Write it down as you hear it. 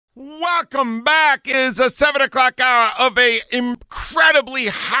Welcome back. It is a 7 o'clock hour of a incredibly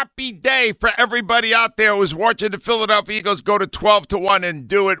happy day for everybody out there who's watching the Philadelphia Eagles go to 12-1 and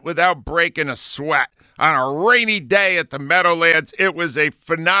do it without breaking a sweat. On a rainy day at the Meadowlands, it was a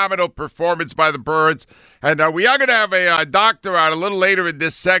phenomenal performance by the Birds. And we are going to have a doctor out a little later in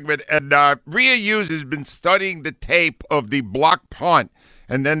this segment. And Rhea Hughes has been studying the tape of the block punt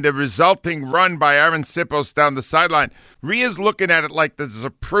and then the resulting run by Aaron Siposs down the sideline. Rhea's looking at it like this is a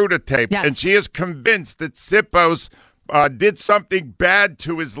Pruda tape, yes. And she is convinced that Siposs did something bad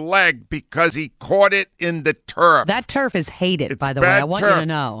to his leg because he caught it in the turf. That turf is hated, It's by the way. I want turf. you to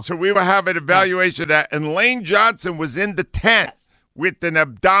know. So we will have an evaluation of that. And Lane Johnson was in the tent with an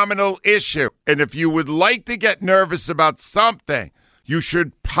abdominal issue. And if you would like to get nervous about something, you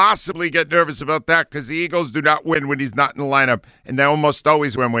should possibly get nervous about that because the Eagles do not win when he's not in the lineup, and they almost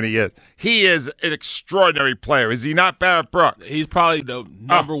always win when he is. He is an extraordinary player. Is he not, Barrett Brooks? He's probably the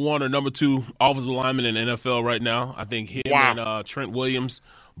number one or number two offensive lineman in the NFL right now. I think him and Trent Williams,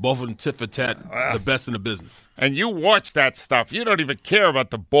 both of them tit for tat, the best in the business. And you watch that stuff. You don't even care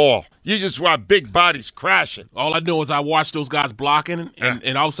about the ball. You just want big bodies crashing. All I know is I watch those guys blocking,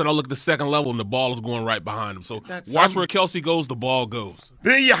 and all of a sudden I look at the second level, and the ball is going right behind them. So watch where Kelsey goes, the ball goes.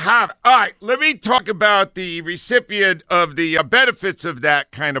 There you have it. All right, let me talk about the recipient of the benefits of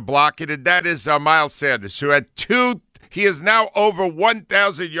that kind of blocking, and that is Miles Sanders, who had he is now over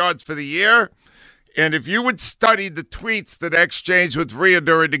 1,000 yards for the year. And if you would study the tweets that I exchanged with Rhea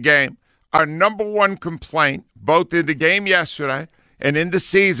during the game, our number one complaint, both in the game yesterday and in the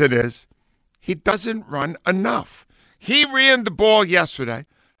season, is he doesn't run enough. He ran the ball yesterday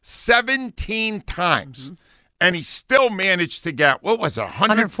 17 times, and he still managed to get,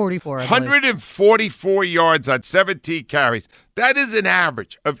 144, 144 yards on 17 carries. That is an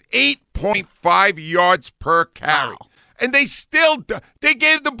average of 8.5 yards per carry. Wow. And they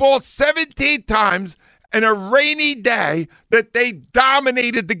gave the ball 17 times in a rainy day that they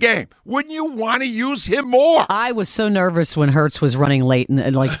dominated the game. Wouldn't you want to use him more? I was so nervous when Hurts was running late in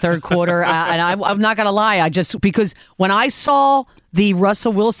the third quarter. And I'm not going to lie. Because when I saw the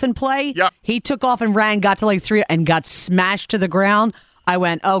Russell Wilson play, he took off and ran, got to 3 and got smashed to the ground. I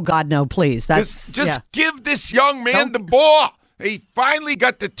went, oh, God, no, please. Just give this young man the ball. He finally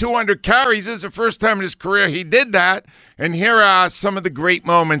got to 200 carries. This is the first time in his career he did that. And here are some of the great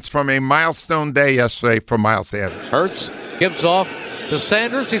moments from a milestone day yesterday for Miles Sanders. Hurts gives off to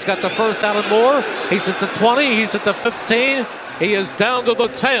Sanders. He's got the first down and more. He's at the 20. He's at the 15. He is down to the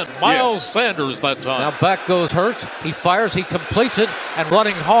 10. Miles Sanders that time. Now back goes Hurts. He fires. He completes it. And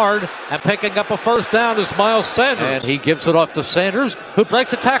running hard and picking up a first down is Miles Sanders. And he gives it off to Sanders, who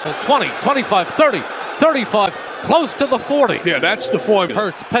breaks a tackle. 20, 25, 30, 35. Close to the 40. Yeah, that's the formula.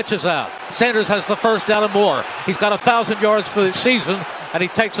 Hurts pitches out. Sanders has the first down and more. He's got 1,000 yards for the season, and he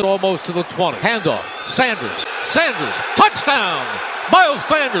takes it almost to the 20. Handoff. Sanders. Touchdown. Miles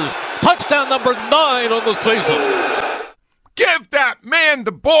Sanders. Touchdown number 9 on the season. Give that man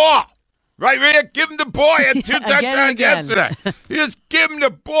the ball. Right, Rick? Give him the ball. He had 2 touchdowns yesterday. Just give him the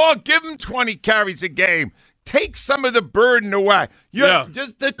ball. Give him 20 carries a game. Take some of the burden away.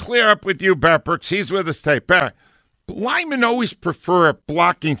 Just to clear up with you, Barrett Brooks, he's with us today. Barrett, linemen always prefer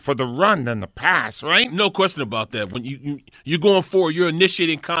blocking for the run than the pass, right? No question about that. When you're going forward, you're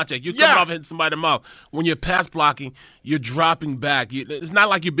initiating contact. You're coming off hitting somebody in the mouth. When you're pass blocking, you're dropping back. It's not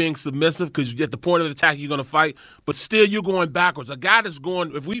like you're being submissive because at the point of the attack, you're going to fight, but still you're going backwards. A guy that's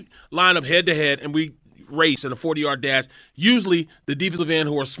going, if we line up head-to-head and we race in a 40-yard dash, usually the defensive end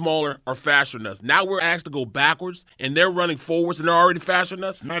who are smaller are faster than us. Now we're asked to go backwards, and they're running forwards, and they're already faster than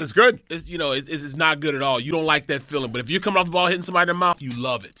us. Not as good. It's not good at all. You don't like that feeling. But if you're coming off the ball hitting somebody in the mouth, you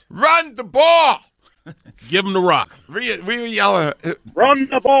love it. Run the ball. Give them the rock. We were yelling. Run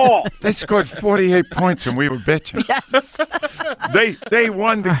the ball. They scored 48 points, and we were bitching. Yes. They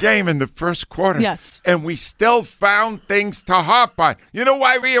won the game in the first quarter. Yes. And we still found things to harp on. You know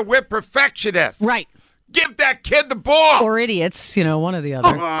why, Rhea? We're perfectionists. Right. Give that kid the ball. Or idiots, one or the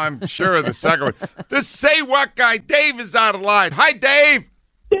other. Well, I'm sure of the second one. This Say What guy, Dave, is out of line. Hi, Dave.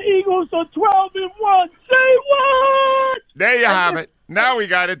 The Eagles are 12-1. Say what? There you have it. Now we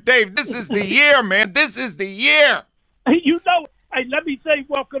got it. Dave, this is the year, man. This is the year. Hey, let me say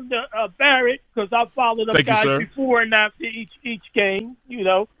welcome to Barrett, because I followed them guys before and after each game,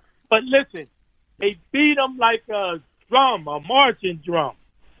 But listen, they beat them like a marching drum.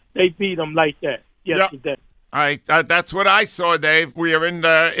 They beat them like that yesterday. Yep. That's what I saw, Dave. We are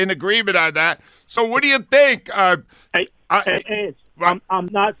in agreement on that. So what do you think? I'm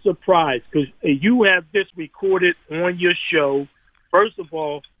not surprised because you have this recorded on your show. First of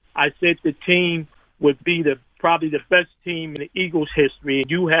all, I said the team would be the probably the best team in the Eagles' history, and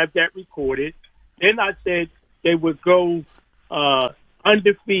you have that recorded. Then I said they would go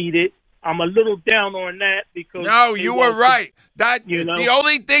undefeated. I'm a little down on that because no, you were right. That the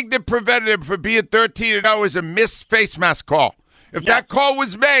only thing that prevented them from being 13-0 is a missed face mask call. If that call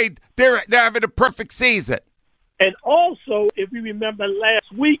was made, they're having a perfect season. And also, if you remember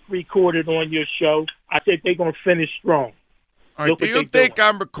last week recorded on your show, I said they're going to finish strong. All right, do you think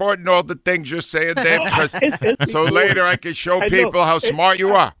I'm recording all the things you're saying, Dave? So later I can show people how smart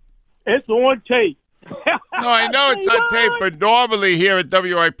you are. It's on tape. No, I know it's on tape, but normally here at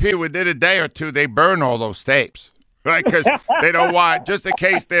WIP, within a day or two, they burn all those tapes, right? Because they don't want, just in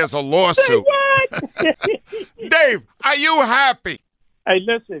case there's a lawsuit. Dave, are you happy? Hey,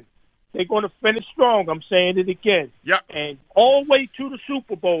 listen, they're going to finish strong. I'm saying it again. Yep. And all the way to the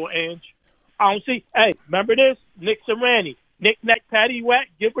Super Bowl, Ange. I don't see. Hey, remember this? Nick Sirianni. Nick, nack, patty, whack,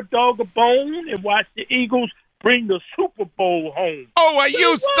 give a dog a bone, and watch the Eagles bring the Super Bowl home. Oh, are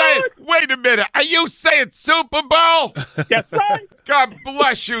you saying, wait a minute, are you saying Super Bowl? That's right. God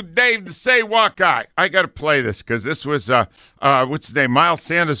bless you, Dave, the Say What guy. I got to play this because this was, what's his name? Miles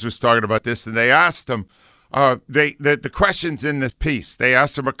Sanders was talking about this, and they asked him, the questions in this piece, they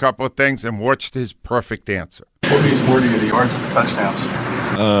asked him a couple of things and watched his perfect answer. What means more to you, the yards or the touchdowns?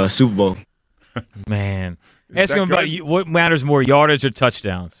 Super Bowl. Man. Ask him about what matters more, yardage or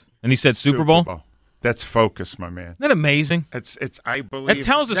touchdowns. And he said Super Bowl. That's focus, my man. Isn't that amazing? It's. I believe that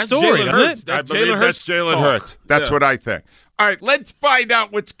tells a story, doesn't it? That's Jalen Hurts. That's what I think. All right, let's find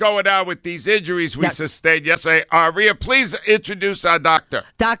out what's going on with these injuries we sustained yesterday. Rhea, please introduce our doctor.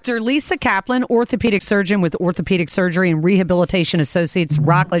 Dr. Lisa Kaplan, orthopedic surgeon with Orthopedic Surgery and Rehabilitation Associates,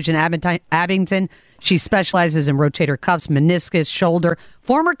 Rockledge and Abington. She specializes in rotator cuffs, meniscus, shoulder.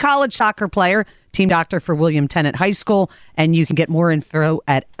 Former college soccer player, team doctor for William Tennant High School. And you can get more info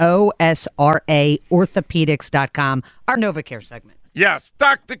at osraorthopedics.com, our NovaCare segment. Yes,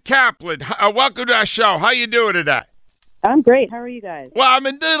 Dr. Kaplan, welcome to our show. How you doing today? I'm great. How are you guys? Well, I'm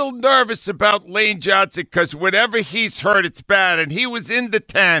a little nervous about Lane Johnson because whenever he's hurt, it's bad. And he was in the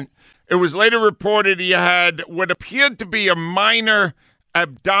tent. It was later reported he had what appeared to be a minor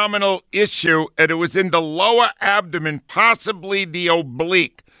abdominal issue, and it was in the lower abdomen, possibly the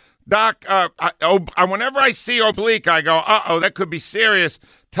oblique. Doc, whenever I see oblique, I go, uh-oh, that could be serious.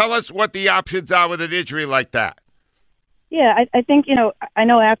 Tell us what the options are with an injury like that. Yeah, I think, I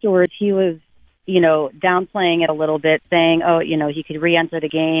know afterwards he was, downplaying it a little bit, saying, he could re-enter the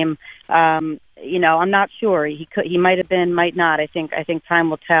game. I'm not sure. He might have been, might not. I think time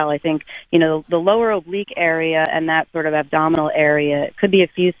will tell. I think, the lower oblique area and that sort of abdominal area, it could be a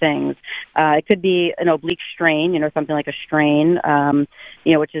few things. It could be an oblique strain, something like a strain,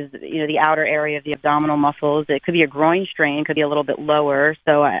 which is, the outer area of the abdominal muscles. It could be a groin strain, could be a little bit lower.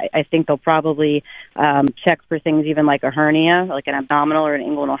 So I think they'll probably check for things even like a hernia, like an abdominal or an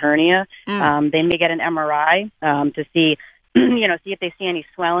inguinal hernia. They may get an MRI to see, see if they see any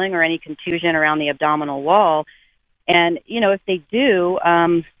swelling or any contusion around the abdominal wall. And, if they do,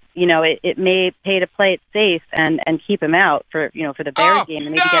 it may pay to play it safe and keep him out for the Bears game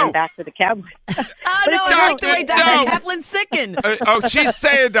and maybe get him back to the Cowboys. I like the way Dr. Kaplan's thinking. She's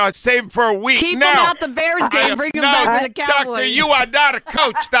saying save him for a week. Keep him out the Bears game, bring him back to the Cowboys. Doctor, you are not a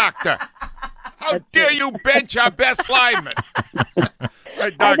coach, doctor. How dare you bench our best lineman?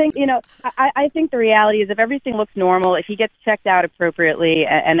 I think, I think the reality is if everything looks normal, if he gets checked out appropriately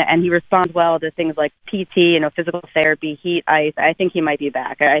and he responds well to things like PT, physical therapy, heat, ice, I think he might be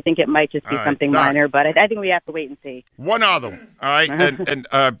back. I think it might just be something minor, but I think we have to wait and see. One other one, all right? And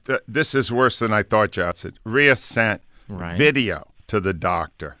this is worse than I thought, Johnson. Rhea sent video to the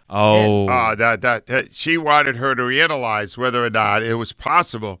doctor. That she wanted her to reanalyze whether or not it was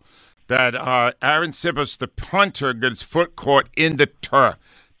possible that Aaron Simmons, the punter, got his foot caught in the turf.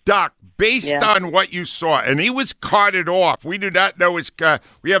 Doc, based on what you saw, and he was carted off. We do not know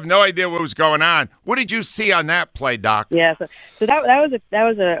we have no idea what was going on. What did you see on that play, Doc? Yeah, so that was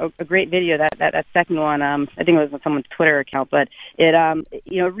a great video. That second one, I think it was on someone's Twitter account, but it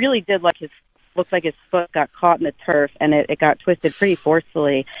it really did looked like his foot got caught in the turf and it got twisted pretty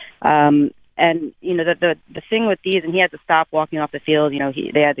forcefully. And the thing with these, and he had to stop walking off the field.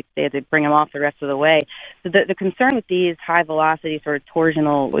 They had to bring him off the rest of the way. So the concern with these high velocity sort of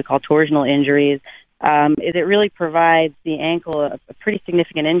torsional, what we call torsional injuries, is it really provides the ankle a pretty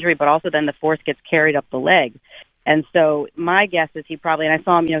significant injury, but also then the force gets carried up the leg. And so my guess is he probably, and I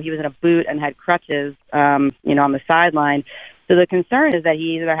saw him, he was in a boot and had crutches, on the sideline. So the concern is that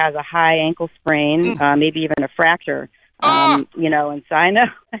he either has a high ankle sprain, maybe even a fracture, and so I know.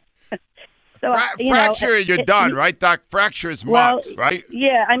 So, fracture, you're done, right, Doc? Fracture is months, right?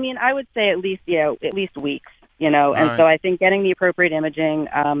 Yeah, I mean, I would say at least weeks. And so I think getting the appropriate imaging,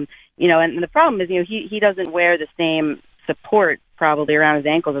 and the problem is, he doesn't wear the same support probably around his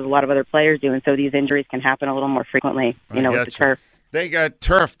ankles as a lot of other players do, and so these injuries can happen a little more frequently, with the turf. They got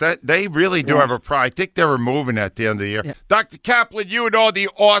turf. They really do have a problem. I think they're removing that at the end of the year. Yeah. Dr. Kaplan, you and all the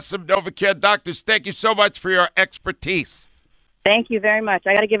awesome NovaCare doctors, thank you so much for your expertise. Thank you very much.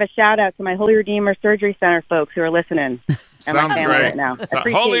 I got to give a shout-out to my Holy Redeemer Surgery Center folks who are listening. Sounds great. Right now.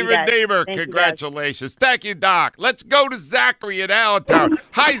 Holy Redeemer, congratulations. Thank you, Doc. Let's go to Zachary in Allentown.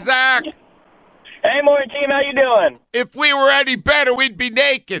 Hi, Zach. Hey, morning, team. How you doing? If we were any better, we'd be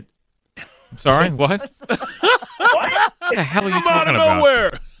naked. Sorry, what? What the hell are you talking about?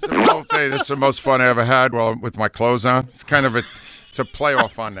 Nowhere. This is the most fun I ever had with my clothes on. It's kind of it's a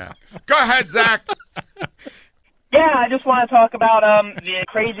playoff on that. Go ahead, Zach. Yeah, I just want to talk about the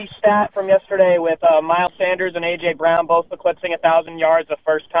crazy stat from yesterday with Miles Sanders and A.J. Brown both eclipsing 1,000 yards. The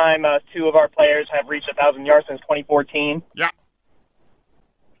first time two of our players have reached 1,000 yards since 2014. Yeah.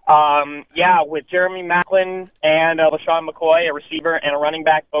 With Jeremy Maclin and LaShawn McCoy, a receiver and a running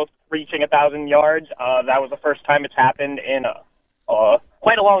back, both reaching 1,000 yards. That was the first time it's happened in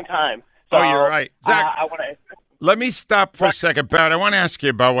quite a long time. So, you're right. Zach, let me stop for a second, Barrett. I want to ask you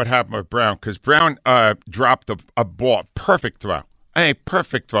about what happened with Brown, because Brown dropped a ball. Perfect throw.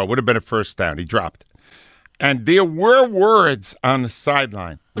 Perfect throw. Would have been a first down. He dropped it. And there were words on the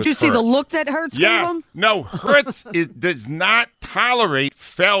sideline. Did you see the look that Hurts gave him? No, Hurts does not tolerate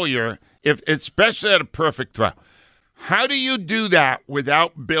failure, especially at a perfect throw. How do you do that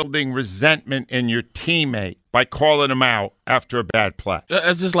without building resentment in your teammate by calling him out after a bad play?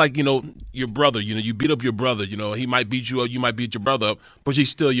 It's just like, your brother. You beat up your brother. He might beat you up. You might beat your brother up, but he's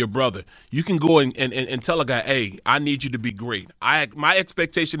still your brother. You can go and tell a guy, hey, I need you to be great. My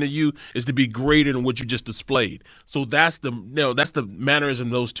expectation of you is to be greater than what you just displayed. So that's the mannerism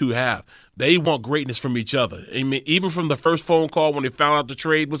those two have. They want greatness from each other. I mean, even from the first phone call when they found out the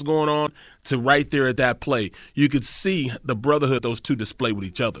trade was going on to right there at that play, you could see the brotherhood those two display with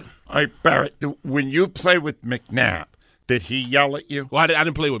each other. All right, Barrett, when you play with McNabb, did he yell at you? Well, I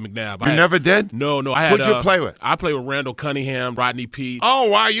didn't play with McNabb. You never did? No. Who'd you play with? I played with Randall Cunningham, Rodney Peete. Oh,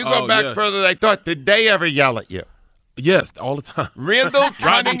 wow. You go back further than I thought. Did they ever yell at you? Yes, all the time. Randall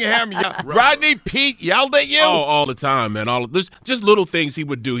Cunningham, Rodney Peete yelled at you? Oh, all the time, man. There's just little things he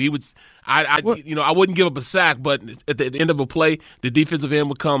would do. He would, I wouldn't give up a sack, but at the end of a play, the defensive end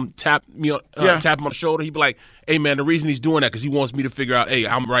would come tap him on the shoulder. He'd be like, "Hey, man, the reason he's doing that because he wants me to figure out, hey,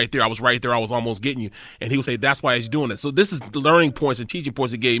 I'm right there. I was right there. I was almost getting you." And he would say, "That's why he's doing it." So this is learning points and teaching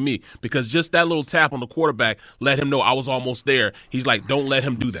points he gave me, because just that little tap on the quarterback let him know I was almost there. He's like, "Don't let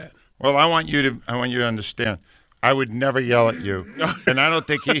him do that." Well, I want you to understand. I would never yell at you, and I don't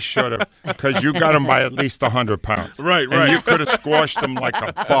think he should have, because you got him by at least 100 pounds. Right. And you could have squashed him like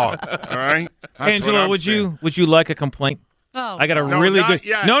a bug. All right, Angela, would you like a complaint? Oh, I got a really good.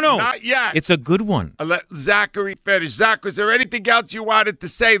 Yet. No, not yet. It's a good one. I'll let Zachary finish. Zach, was there anything else you wanted to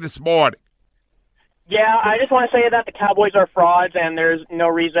say this morning? Yeah, I just want to say that the Cowboys are frauds, and there's no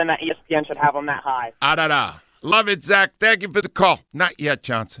reason that ESPN should have them that high. Love it, Zach. Thank you for the call. Not yet,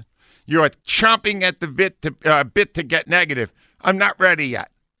 Johnson. You are chomping at the bit to get negative. I'm not ready yet.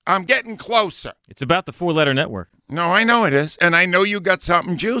 I'm getting closer. It's about the 4-letter network. No, I know it is. And I know you got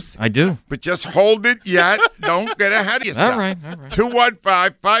something juicy. I do. But just hold it yet. Don't get ahead of yourself. All right.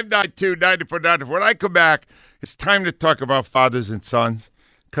 215-592-9494. When I come back, it's time to talk about fathers and sons.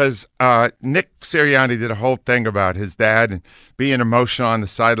 Because Nick Sirianni did a whole thing about his dad and being emotional on the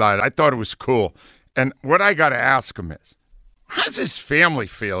sideline. I thought it was cool. And what I got to ask him is, how does his family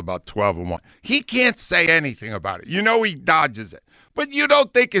feel about 12-1? He can't say anything about it. You know he dodges it. But you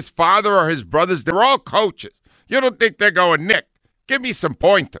don't think his father or his brothers, they're all coaches. You don't think they're going, Nick, give me some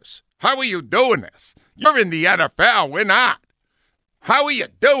pointers. How are you doing this? You're in the NFL. We're not. How are you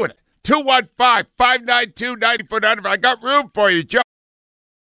doing it? 215-592-9494. I got room for you, Joe.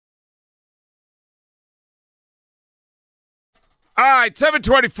 All right,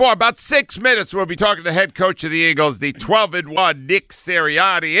 7:24, about 6 minutes. We'll be talking to the head coach of the Eagles, the 12-1 Nick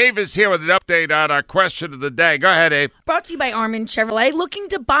Sirianni. Abe is here with an update on our question of the day. Go ahead, Abe. Brought to you by Armin Chevrolet. Looking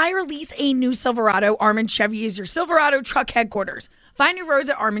to buy or lease a new Silverado? Armin Chevy is your Silverado truck headquarters. Find your roads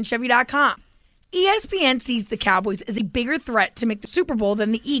at ArminChevy.com. ESPN sees the Cowboys as a bigger threat to make the Super Bowl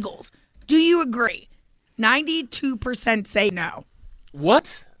than the Eagles. Do you agree? 92% say no.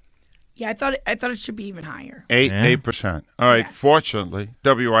 What? Yeah, I thought it should be even higher. 8%. All right. Yeah. Fortunately,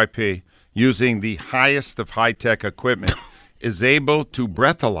 WIP, using the highest of high-tech equipment, is able to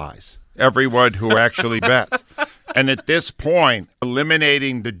breathalyze everyone who actually bets. And at this point,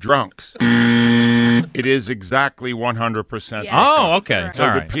 eliminating the drunks. It is exactly 100%. Oh, okay. So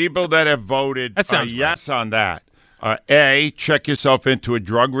all the right. people that have voted yes on that, A, check yourself into a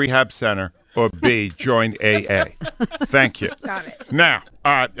drug rehab center, or B, join AA. Thank you. Got it. Now,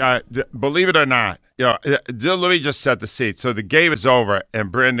 believe it or not, let me just set the seat. So the game is over,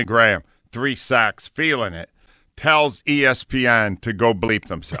 and Brandon Graham, 3 sacks, feeling it, tells ESPN to go bleep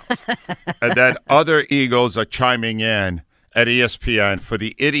themselves. And then other Eagles are chiming in at ESPN for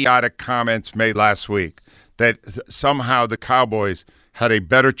the idiotic comments made last week that somehow the Cowboys had a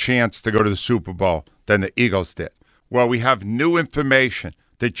better chance to go to the Super Bowl than the Eagles did. Well, we have new information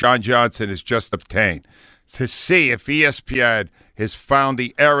that John Johnson has just obtained to see if ESPN has found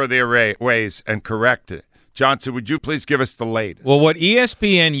the error of their ways and corrected it. Johnson, would you please give us the latest? Well, what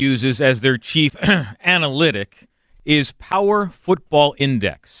ESPN uses as their chief analytic is Power Football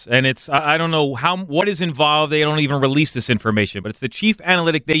Index. And it's, I don't know what is involved. They don't even release this information, but it's the chief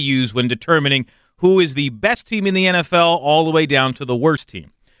analytic they use when determining who is the best team in the NFL all the way down to the worst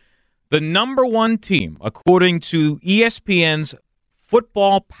team. The number 1 team, according to ESPN's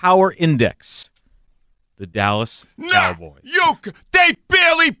Football Power Index, the Dallas Cowboys. They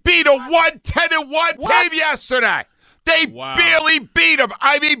barely beat a 110-1 team yesterday. They barely beat them.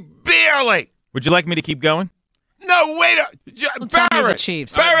 I mean, barely. Would you like me to keep going? No, wait. Barrett, the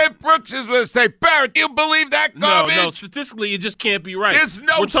Chiefs. Barrett Brooks is going to say, Barrett, do you believe that garbage? No, statistically, it just can't be right. There's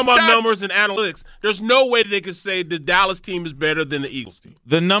no We're talking about numbers and analytics. There's no way that they could say the Dallas team is better than the Eagles team.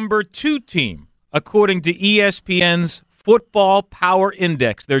 The number 2 team, according to ESPN's Football Power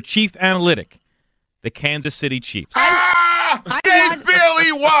Index, their chief analytic, the Kansas City Chiefs. They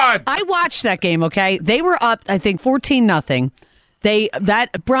barely won. I watched that game, okay? They were up, I think, 14-0.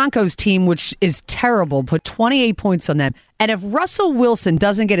 That Broncos team, which is terrible, put 28 points on them. And if Russell Wilson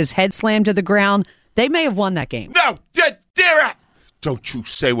doesn't get his head slammed to the ground, they may have won that game. No, don't you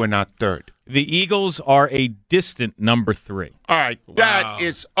say we're not third. The Eagles are a distant number 3. All right, that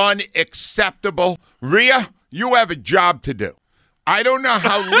is unacceptable. Rhea, you have a job to do. I don't know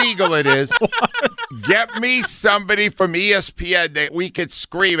how legal it is. Get me somebody from ESPN that we could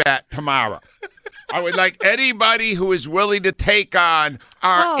scream at tomorrow. I would like anybody who is willing to take on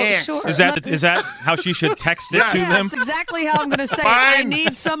our ants. Sure. Is that how she should text it to them? That's exactly how I'm going to say it. I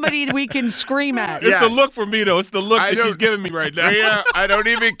need somebody we can scream at. It's the look for me, though. It's the look that she's giving me right now. Yeah, I don't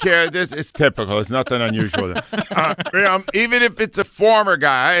even care. It's typical. It's nothing unusual. Even if it's a former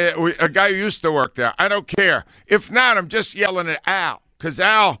guy, a guy who used to work there, I don't care. If not, I'm just yelling at Al. Because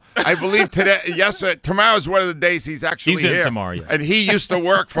Al, I believe tomorrow is one of the days he's actually here. He's in tomorrow, yeah. And he used to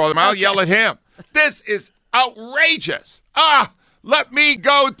work for them. I'll yell at him. This is outrageous. Let me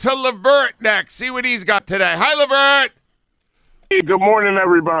go to Levert next. See what he's got today. Hi, Levert. Hey, good morning,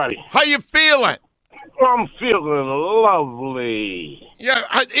 everybody. How you feeling? I'm feeling lovely. Yeah,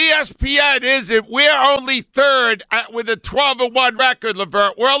 ESPN isn't. We're only third with a 12-1 record,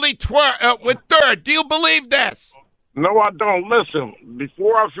 Levert. We're only with third. Do you believe this? No, I don't. Listen,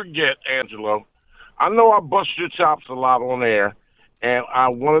 before I forget, Angelo, I know I bust your chops a lot on air, and I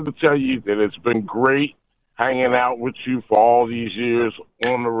wanted to tell you that it's been great hanging out with you for all these years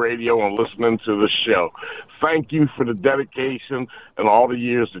on the radio and listening to the show. Thank you for the dedication and all the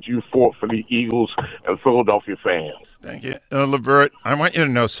years that you fought for the Eagles and Philadelphia fans. Thank you. Levert, I want you to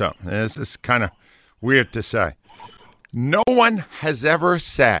know something. This is kind of weird to say. No one has ever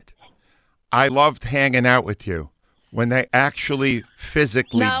said, I loved hanging out with you, when they actually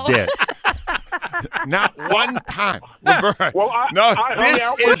physically did. Not one time. Levert. Well, I hung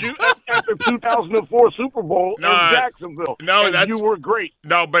out with you at the 2004 Super Bowl in Jacksonville. And you were great.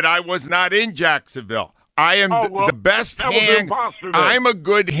 No, but I was not in Jacksonville. I am the best hang. I'm a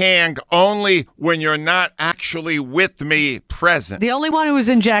good hang only when you're not actually with me present. The only one who was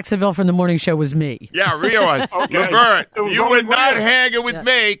in Jacksonville from the morning show was me. Yeah, Rio was. Okay. Levert, you were not hanging with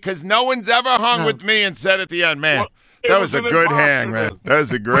me because no one's ever hung with me and said at the end, man, that was a good hang, man. That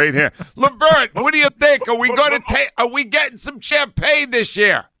was a great hang. Levert, what do you think? Are we going to take? Are we getting some champagne this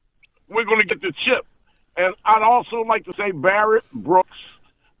year? We're going to get the chip. And I'd also like to say Barrett Brooks,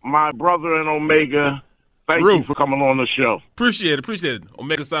 my brother in Omega. Thank you for coming on the show. Appreciate it.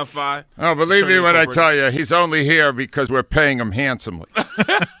 Omega Psi Phi. Oh, believe me when I tell you, he's only here because we're paying him handsomely.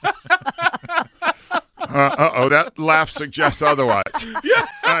 That laugh suggests otherwise. Yeah.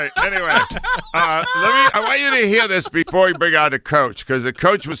 All right, anyway, I want you to hear this before we bring out the coach, because the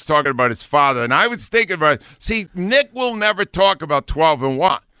coach was talking about his father, and I was thinking about, Nick will never talk about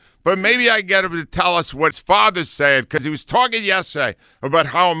 12-1. But maybe I get him to tell us what his father's saying, because he was talking yesterday about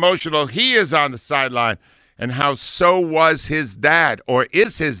how emotional he is on the sideline and how so was his dad, or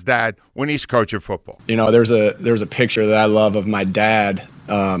is his dad, when he's coaching football. You know, there's a picture that I love of my dad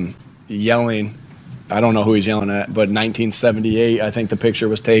yelling I don't know who he's yelling at, but 1978, I think the picture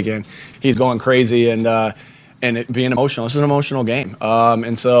was taken. He's going crazy and it being emotional. This is an emotional game.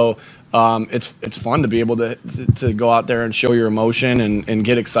 And so it's fun to be able to go out there and show your emotion and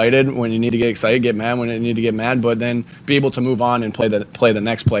get excited when you need to get excited, get mad when you need to get mad, but then be able to move on and play the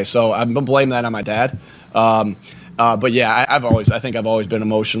next play. So I'm going to blame that on my dad. But yeah, I think I've always been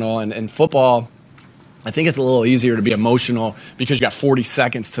emotional, and football, I think it's a little easier to be emotional because you got 40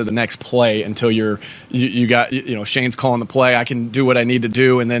 seconds to the next play until you got Shane's calling the play. I can do what I need to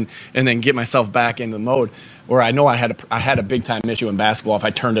do and then get myself back into the mode. Where I know I had a big time issue in basketball. If I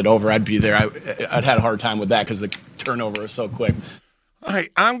turned it over, I'd be there. I'd had a hard time with that because the turnover is so quick. All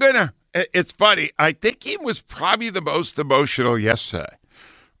right, it's funny. I think he was probably the most emotional yesterday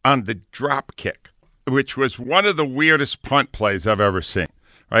on the drop kick, which was one of the weirdest punt plays I've ever seen.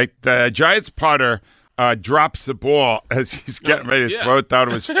 Right, the Giants punter drops the ball as he's getting ready to throw it down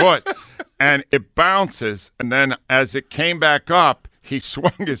to his foot, and it bounces. And then as it came back up, he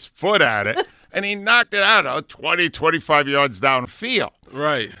swung his foot at it, and he knocked it out 20, 25 yards downfield.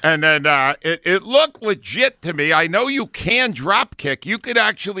 Right. And then it looked legit to me. I know you can drop kick. You could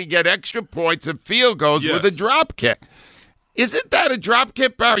actually get extra points and field goals with a drop kick. Isn't that a drop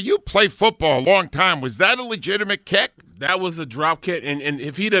kick, Barry? You play football a long time. Was that a legitimate kick? That was a drop kick, and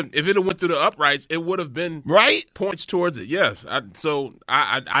if it had went through the uprights, it would have been points towards it. Yes, I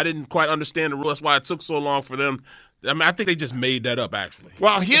didn't quite understand the rule. That's why it took so long for them. I mean, I think they just made that up, actually.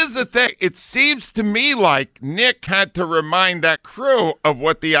 Well, here's the thing. It seems to me like Nick had to remind that crew of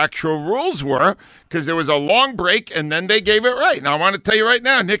what the actual rules were because there was a long break, and then they gave it right. Now, I want to tell you right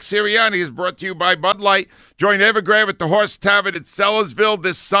now, Nick Sirianni is brought to you by Bud Light. Join Evergrande at the Horse Tavern in Sellersville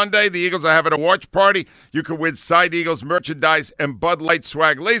this Sunday. The Eagles are having a watch party. You can win Side Eagles merchandise and Bud Light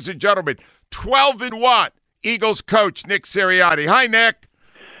swag. Ladies and gentlemen, 12-1 Eagles coach Nick Sirianni. Hi, Nick.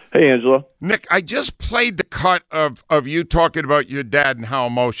 Hey, Angelo. Nick, I just played the cut of you talking about your dad and how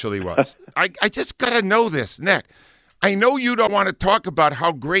emotional he was. I just got to know this, Nick. I know you don't want to talk about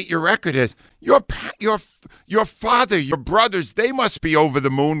how great your record is. Your father, your brothers, they must be over the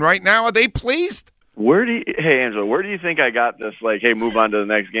moon right now. Are they pleased? Hey, Angelo, where do you think I got this, hey, move on to the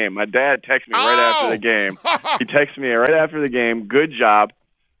next game? My dad texted me right after the game. He texted me right after the game, good job.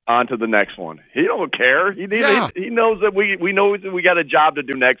 On to the next one. He don't care. He knows that we know that we got a job to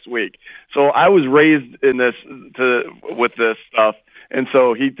do next week. So I was raised in with this stuff, and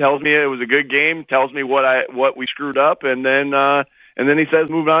so he tells me it was a good game. Tells me what we screwed up, and then he says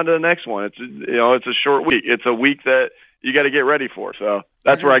move on to the next one. It's it's a short week. It's a week that you got to get ready for. So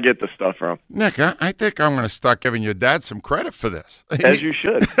that's where I get this stuff from. Nick, I think I'm going to start giving your dad some credit for this. As you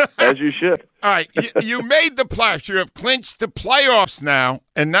should. As you should. All right, you made the playoffs. You have clinched the playoffs now,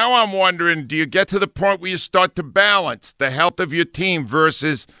 and now I'm wondering, do you get to the point where you start to balance the health of your team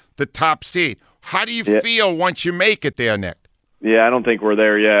versus the top seed? How do you feel once you make it there, Nick? Yeah, I don't think we're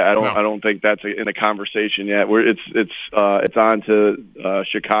there yet. I don't think that's in the conversation yet. It's on to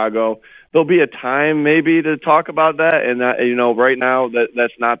Chicago. There'll be a time maybe to talk about that, and right now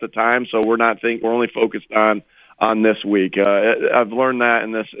that's not the time. So we're only focused on this week. I've learned that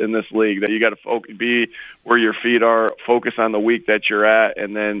in this league that you got to be where your feet are, focus on the week that you're at,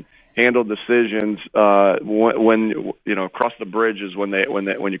 and then handle decisions when cross the bridges when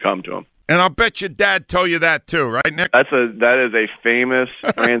you come to them. And I'll bet your dad told you that too, right, Nick? That is a famous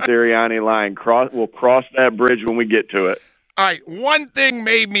Fran Sirianni line. We'll cross that bridge when we get to it. All right, one thing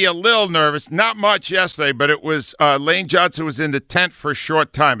made me a little nervous. Not much yesterday, but it was Lane Johnson was in the tent for a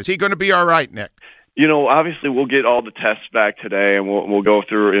short time. Is he going to be all right, Nick? Obviously we'll get all the tests back today, and we'll go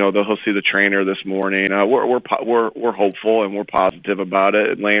through. He'll see the trainer this morning. We're hopeful and we're positive about it.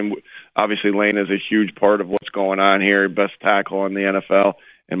 And Lane is a huge part of what's going on here. Best tackle in the NFL,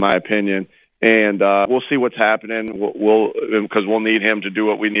 in my opinion. And we'll see what's happening. Because we'll need him to do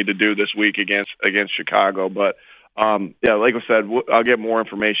what we need to do this week against Chicago. But like I said, I'll get more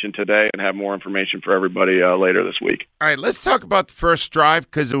information today and have more information for everybody later this week. All right, let's talk about the first drive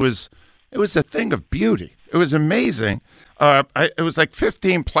because it was a thing of beauty. It was amazing. It was like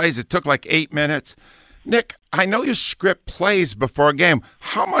 15 plays. It took like 8 minutes. Nick, I know you script plays before a game.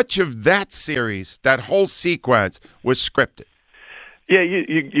 How much of that series, that whole sequence, was scripted? Yeah,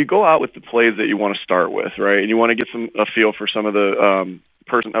 you go out with the plays that you want to start with, right? And you want to get a feel for some of the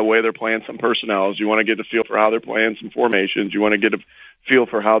way they're playing some personnels. You want to get a feel for how they're playing some formations. You want to get a feel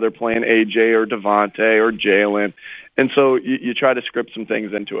for how they're playing AJ or Devontae or Jalen. And so you try to script some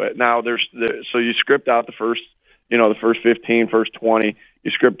things into it. Now so you script out the first 15, first 20.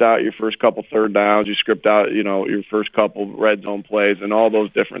 You script out your first couple third downs. You script out, your first couple red zone plays and all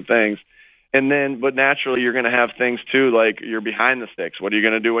those different things. But naturally, you're going to have things too, like you're behind the sticks. What are you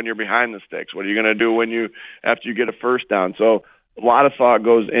going to do when you're behind the sticks? What are you going to do after you get a first down? So a lot of thought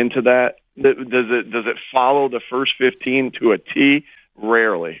goes into that. Does it follow the first 15 to a T?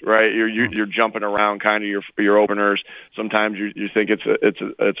 Rarely, right? You're jumping around kind of your openers. Sometimes you think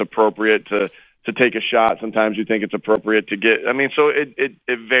it's appropriate to take a shot. Sometimes you think it's appropriate to get. I mean, so it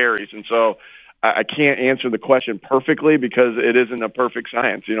varies, and so I can't answer the question perfectly because it isn't a perfect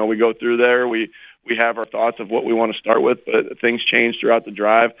science. You know, we go through there, we have our thoughts of what we want to start with, but things change throughout the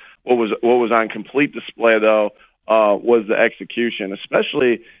drive. What was on complete display though was the execution,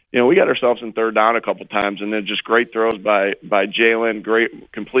 especially. You know, we got ourselves in third down a couple times, and then just great throws by Jalen,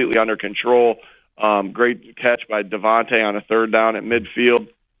 great, completely under control, great catch by Devontae on a third down at midfield.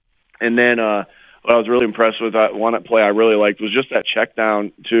 And then what I was really impressed with, one play I really liked was just that check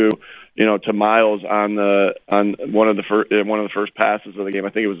down to Miles on one of the first passes of the game. I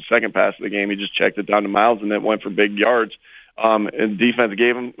think it was the second pass of the game. He just checked it down to Miles, and then went for big yards. And defense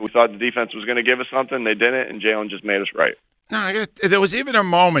gave him. We thought the defense was going to give us something. They didn't, and Jalen just made us right. No, there was even a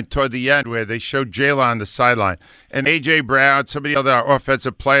moment toward the end where they showed Jalen on the sideline, and A.J. Brown, some of the other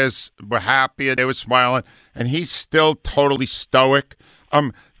offensive players were happy and they were smiling, and he's still totally stoic.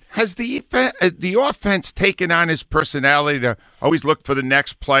 Has the offense taken on his personality to always look for the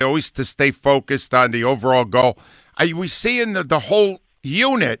next play, always to stay focused on the overall goal? Are we seeing the whole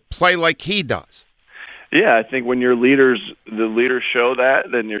unit play like he does? Yeah, I think when the leaders show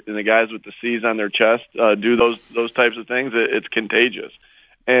that, then the guys with the C's on their chest do those types of things. It's contagious,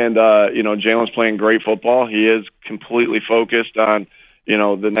 and Jalen's playing great football. He is completely focused on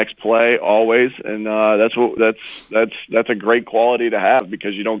the next play always, and that's a great quality to have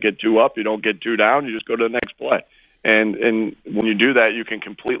because you don't get too up, you don't get too down, you just go to the next play, and when you do that, you can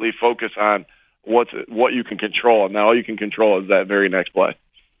completely focus on what you can control, and now all you can control is that very next play.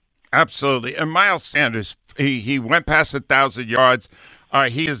 Absolutely. And Miles Sanders, he went past 1,000 yards.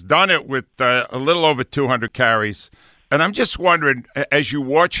 He has done it with a little over 200 carries. And I'm just wondering, as you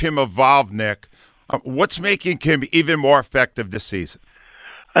watch him evolve, Nick, what's making him even more effective this season?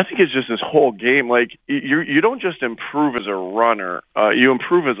 I think it's just his whole game. Like, you don't just improve as a runner, you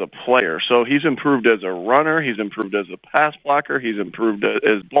improve as a player. So he's improved as a runner, he's improved as a pass blocker, he's improved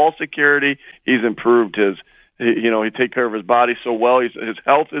his ball security, he's improved his he takes care of his body so well. His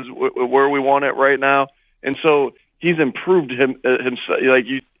health is where we want it right now, and so he's improved himself.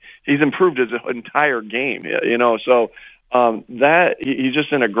 He's improved his entire game. So that he's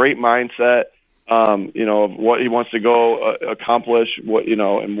just in a great mindset. Of what he wants to go accomplish,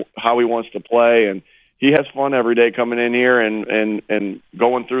 and how he wants to play, and he has fun every day coming in here and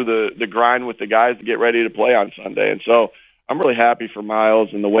going through the grind with the guys to get ready to play on Sunday. And so I'm really happy for Miles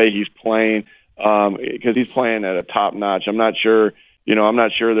and the way he's playing. Because he's playing at a top notch. I'm not sure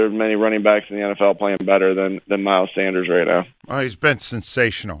there's many running backs in the NFL playing better than Miles Sanders right now. Oh, he's been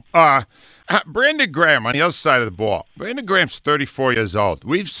sensational. Brandon Graham on the other side of the ball. Brandon Graham's 34 years old.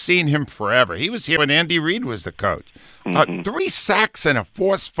 We've seen him forever. He was here when Andy Reid was the coach. 3 sacks and a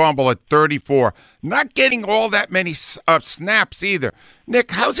forced fumble at 34. Not getting all that many snaps either.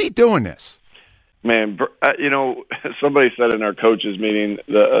 Nick, how's he doing this? Man, somebody said in our coaches meeting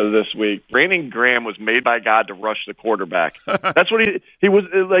this week, Brandon Graham was made by God to rush the quarterback. That's what he was,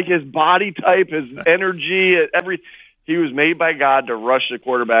 like his body type, his energy, he was made by God to rush the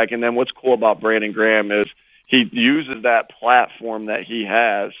quarterback. And then what's cool about Brandon Graham is he uses that platform that he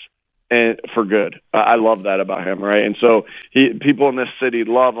has for good. I love that about him, right? And so people in this city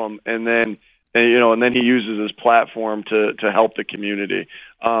love him, and then he uses his platform to help the community.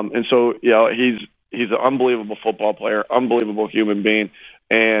 And so, he's an unbelievable football player, unbelievable human being,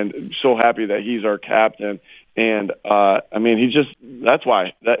 and so happy that he's our captain. And that's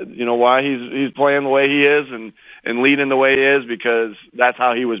why why he's playing the way he is and leading the way he is, because that's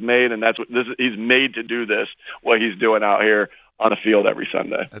how he was made, and he's made to do this, what he's doing out here on the field every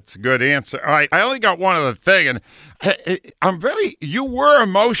Sunday. That's a good answer. All right, I only got one other thing, and you were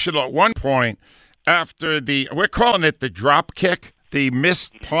emotional at one point after we're calling it the drop kick, the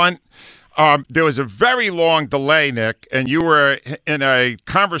missed punt. There was a very long delay, Nick, and you were in a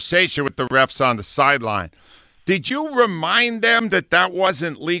conversation with the refs on the sideline. Did you remind them that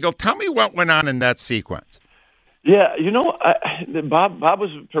wasn't legal? Tell me what went on in that sequence. Yeah, Bob was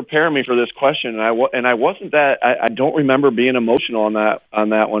preparing me for this question, and I wasn't that. I don't remember being emotional on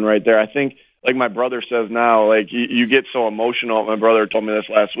that one right there. I think, like my brother says now, like you get so emotional. My brother told me this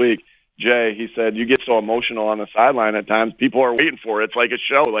last week. Jay, he said, you get so emotional on the sideline at times. People are waiting for it. It's like a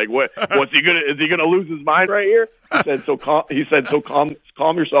show. Like, what's he gonna? Is he gonna lose his mind right here? He said,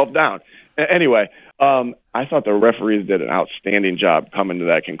 calm yourself down. Anyway, I thought the referees did an outstanding job coming to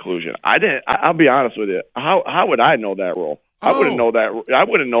that conclusion. I'll be honest with you. How would I know that rule? I wouldn't know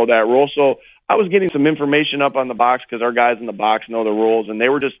that rule. So I was getting some information up on the box because our guys in the box know the rules, and they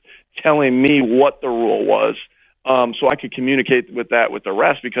were just telling me what the rule was, so I could communicate with the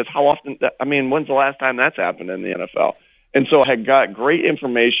refs. Because how often? When's the last time that's happened in the NFL? And so I got great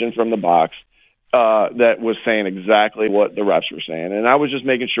information from the box that was saying exactly what the refs were saying, and I was just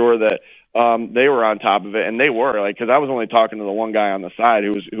making sure that they were on top of it, and they were, because I was only talking to the one guy on the side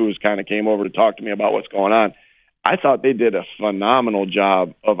who was kind of came over to talk to me about what's going on. I thought they did a phenomenal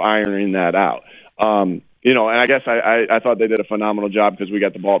job of ironing that out. And I guess I thought they did a phenomenal job because we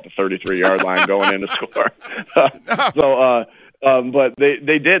got the ball at the 33-yard line going in to score. But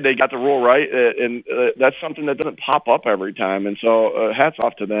they did. They got the rule right, and that's something that doesn't pop up every time. And so hats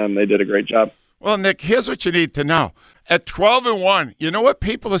off to them. They did a great job. Well, Nick, here's what you need to know. At 12-1, you know what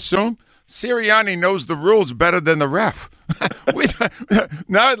people assume? Sirianni knows the rules better than the ref.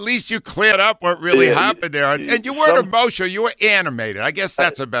 Now at least you cleared up what really happened there. And you weren't emotional. You were animated. I guess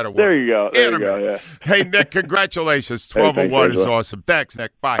that's a better word. There you go. There you go, yeah. Hey, Nick, congratulations. 12-1 is awesome. Thanks,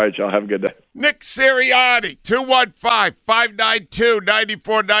 Nick. Bye. All right, y'all. Have a good day. Nick Sirianni,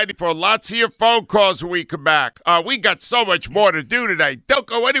 215-592-9494. Lots of your phone calls when we come back. We got so much more to do today. Don't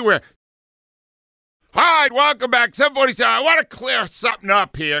go anywhere. All right, welcome back. 747. I want to clear something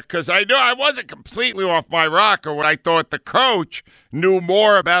up here because I know I wasn't completely off my rocker when I thought the coach knew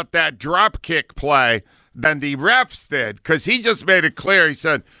more about that drop kick play than the refs did, because he just made it clear. He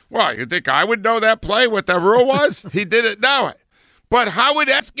said, well, you think I would know that play, what the rule was? He didn't know it. But Howard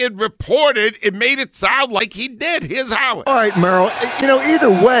Eskin reported it made it sound like he did. Here's Howard. All right, Merrill.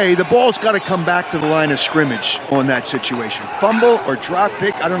 Either way, the ball's got to come back to the line of scrimmage on that situation. Fumble or drop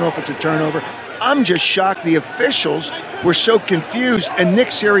pick, I don't know if it's a turnover. I'm just shocked the officials were so confused, and Nick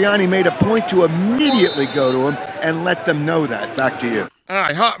Sirianni made a point to immediately go to him and let them know that. Back to you. All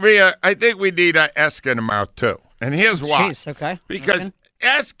right, Rhea, I think we need Eskin out too. And here's why. Jeez, okay. Because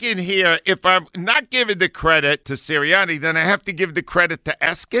Eskin here, if I'm not giving the credit to Sirianni, then I have to give the credit to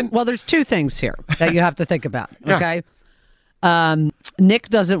Eskin. Well, there's two things here that you have to think about, okay? Nick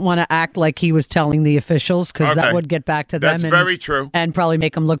doesn't want to act like he was telling the officials because that would get back to them. That's very true. And probably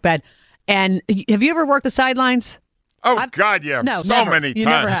make them look bad. And have you ever worked the sidelines? God, yeah. No, so never. many You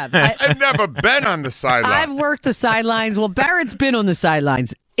times. never have. I've never been on the sidelines. I've worked the sidelines. Well, Barrett's been on the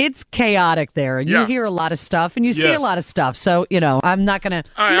sidelines. It's chaotic there, and you hear a lot of stuff, and you see a lot of stuff. So, I'm not going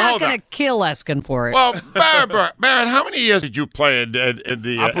to kill Eskin for it. Well, Barrett, how many years did you play in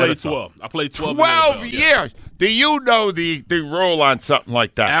the I played NFL? 12. I played 12 years. Yes. Do you know the rule on something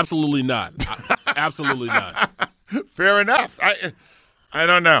like that? Absolutely not. Absolutely not. Fair enough. I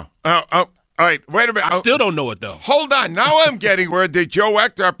don't know. All right, wait a minute. I still don't know it, though. Hold on. Now I'm getting word that Joe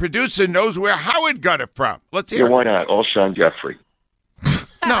Ector, our producer, knows where Howard got it from. Let's hear it. Why not? Alshon Jeffrey.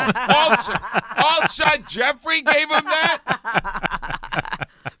 No. Alshon Jeffrey gave him that?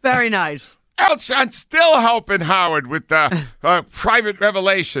 Very nice. Alshon's still helping Howard with the private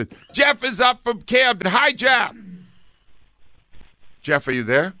revelation. Jeff is up from Camden. Hi, Jeff. Jeff, are you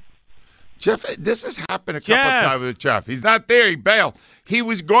there? Jeff, this has happened a couple of times with Jeff. He's not there. He bailed. He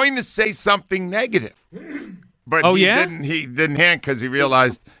was going to say something negative, but he didn't hand because he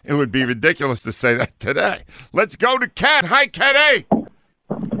realized it would be ridiculous to say that today. Let's go to Ken. Hi, Ken. Hey.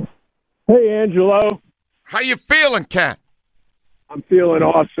 Hey, Angelo. How you feeling, Ken? I'm feeling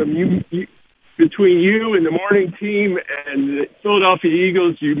awesome. You between you and the morning team and the Philadelphia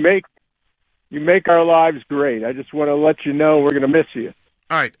Eagles, you make our lives great. I just want to let you know we're going to miss you.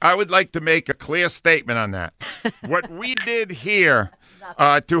 All right, I would like to make a clear statement on that. What we did here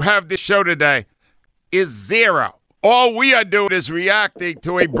to have this show today is zero. All we are doing is reacting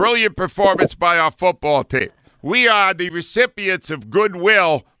to a brilliant performance by our football team. We are the recipients of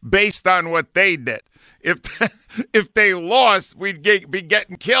goodwill based on what they did. If they lost, we'd be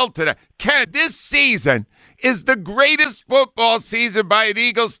getting killed today. Ken, this season is the greatest football season by an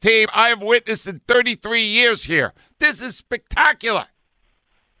Eagles team I have witnessed in 33 years here. This is spectacular.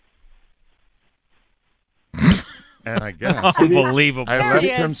 And I guess unbelievable. I left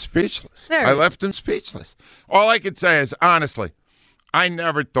him speechless. All I could say is, honestly, I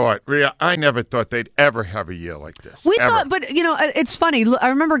never thought they'd ever have a year like this. We thought, but it's funny. I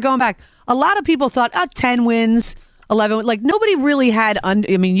remember going back. A lot of people thought, 10 wins, 11. Like nobody really had.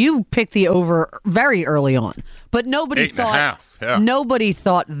 You picked the over very early on, but nobody thought. Nobody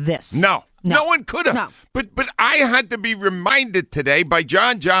thought this. No one could have. No. But I had to be reminded today by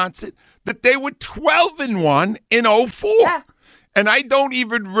John Johnson that they were 12-1 in 2004. Yeah. And I don't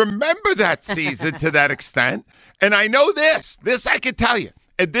even remember that season to that extent. And I know this I can tell you.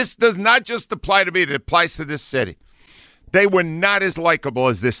 and this does not just apply to me, it applies to this city. They were not as likable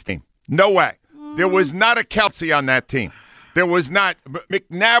as this team. No way. There was not a Kelsey on that team. There was not.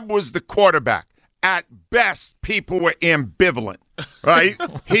 McNabb was the quarterback. At best, people were ambivalent, right?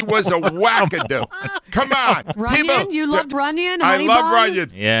 He was a wackadoo. Come on. Runyon? You loved Runyon? I love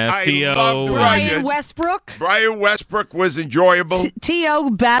Runyon. Yeah, T.O. loved Brian Westbrook? Brian Westbrook was enjoyable. T.O.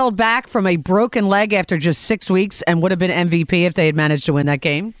 battled back from a broken leg after just 6 weeks and would have been MVP if they had managed to win that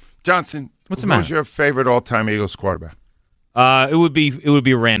game. Johnson, what's the matter? Who's your favorite all-time Eagles quarterback? It would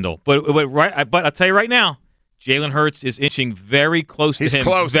be Randall. But I'll tell you right now, Jalen Hurts is inching very close to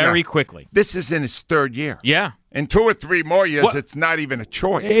him very quickly. This is in his third year. Yeah. In 2 or 3 more years, it's not even a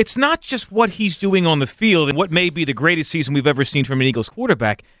choice. It's not just what he's doing on the field and what may be the greatest season we've ever seen from an Eagles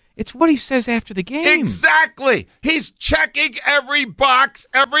quarterback. It's what he says after the game. Exactly. He's checking every box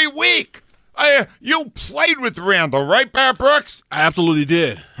every week. You played with Randall, right, Barrett Brooks? I absolutely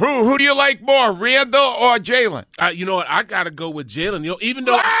did. Who do you like more, Randall or Jalen? You know what? I got to go with Jalen. Even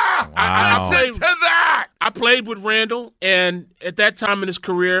though listen to that. I played with Randall, and at that time in his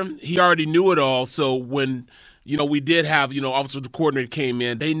career, he already knew it all. So when we did have offensive coordinator came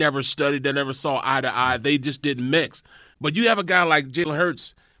in, they never studied, they never saw eye to eye. They just didn't mix. But you have a guy like Jalen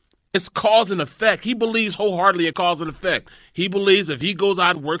Hurts. It's cause and effect. He believes wholeheartedly in cause and effect. He believes if he goes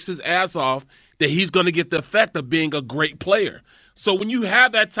out and works his ass off, that he's going to get the effect of being a great player. So when you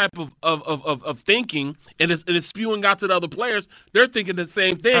have that type of thinking and it's spewing out to the other players, they're thinking the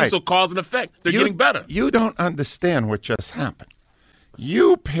same thing. Right. So cause and effect. They're getting better. You don't understand what just happened.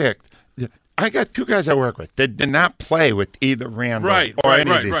 You picked – I got 2 guys I work with that did not play with either Randall or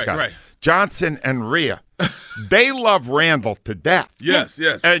any of these guys. Right. Johnson and Rhea. They love Randall to death. Yes.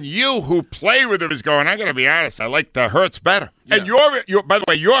 And you, who play with him, is going, I got to be honest, I like the Hurts better. Yes. And you're by the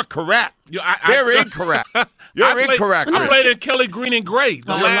way, you're correct. They're incorrect. You're incorrect. I played in Kelly Green and Gray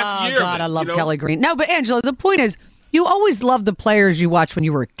last year. God, I love Kelly Green. No, but Angela, the point is, you always loved the players you watched when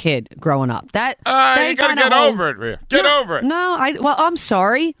you were a kid growing up. You got to get over it, Rhea. Get over it. No, I'm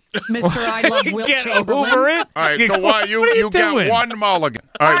sorry, Mr. I love Wilt Chamberlain. Over it? All right, you get 1 mulligan.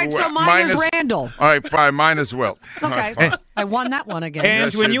 All right, so mine is Randall. All right, fine, mine is Wilt. Okay, right, I won that one again.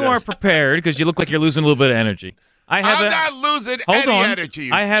 And when you are prepared, because you look like you're losing a little bit of energy. I'm not losing any energy,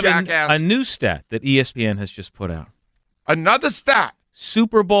 you jackass. A new stat that ESPN has just put out. Another stat.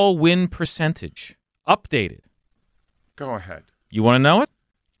 Super Bowl win percentage. Updated. Go ahead. You want to know it?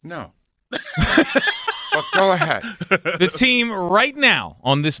 No. But go ahead. The team right now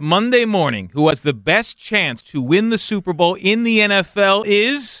on this Monday morning who has the best chance to win the Super Bowl in the NFL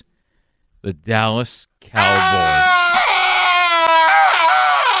is the Dallas Cowboys.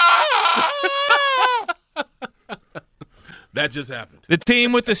 That just happened. The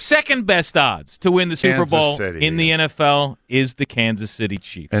team with the second best odds to win the Super Bowl in the NFL is the Kansas City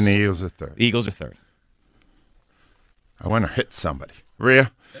Chiefs. And the Eagles are third. The Eagles are third. I want to hit somebody.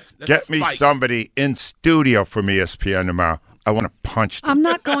 Rhea, get me somebody in studio from ESPN tomorrow. I want to punch them. I'm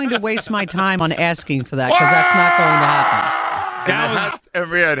not going to waste my time on asking for that because that's not going to happen.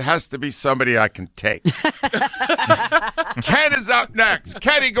 And Rhea, it has to be somebody I can take. Ken is up next.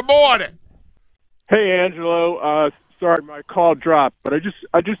 Kenny, good morning. Hey, Angelo. Sorry, my call dropped, but I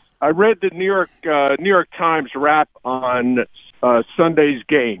read the New York Times wrap on Sunday's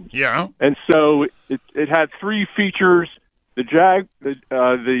games. Yeah. And so it had 3 features: the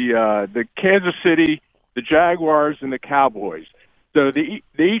Kansas City, the Jaguars, and the Cowboys. So they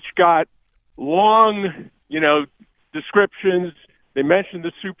each got long, descriptions. They mentioned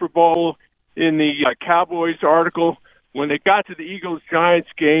the Super Bowl in the Cowboys article. When they got to the Eagles-Giants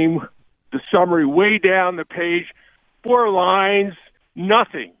game, the summary way down the page, 4 lines,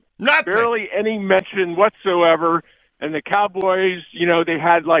 nothing. Barely any mention whatsoever. And the Cowboys, they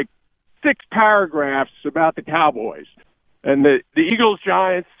had 6 paragraphs about the Cowboys. And the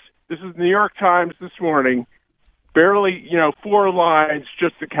Eagles-Giants, this is the New York Times this morning, barely, 4 lines,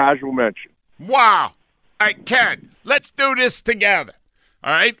 just a casual mention. Wow. All right, Ken, let's do this together.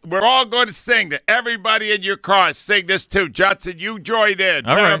 All right? We're all going to sing it. Everybody in your car sing this too. Johnson, you join in.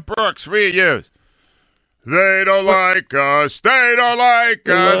 All right. Brooks, reuse. They don't like us. They don't like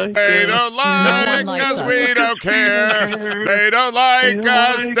us. They don't like us. We don't care. They don't like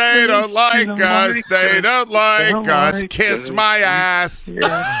us. They don't like us. They don't like us. Kiss my ass.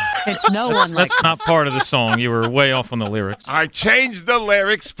 It's no one like us. That's not part of the song. You were way off on the lyrics. I changed the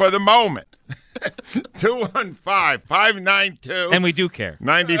lyrics for the moment. 215-592. And we do care.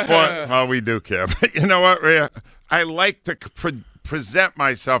 94. Well, we do care. But you know what, Rhea? I like to present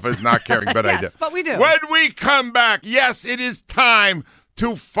myself as not caring, but I do. Yes, but we do. When we come back, yes, it is time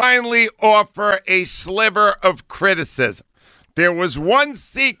to finally offer a sliver of criticism. There was one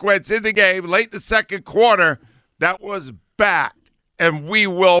sequence in the game late in the second quarter that was bad. And we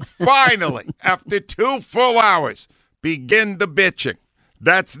will finally, after 2 full hours, begin the bitching.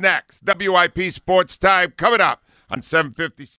 That's next. WIP Sports Time coming up on 750.